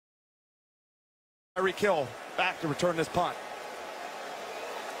Tyreek Hill back to return this punt.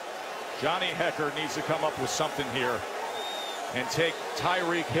 Johnny Hekker needs to come up with something here and take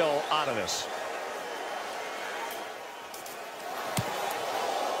Tyreek Hill out of this.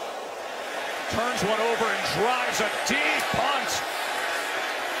 Turns one over and drives a deep punt.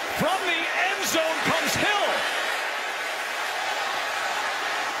 From the end zone comes Hill.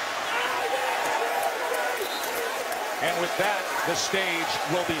 And with that, the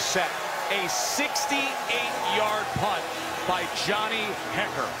stage will be set. A 68-yard punt by Johnny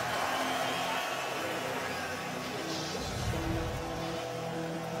Hekker.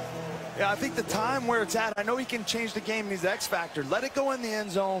 Yeah, I think the time where it's at, I know he can change the game. He's the X factor. Let it go in the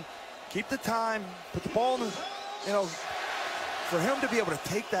end zone. Keep the time. Put the ball in the, for him to be able to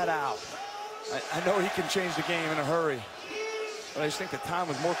take that out. I know he can change the game in a hurry. But I just think the time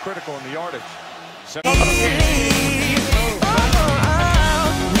was more critical in the yardage.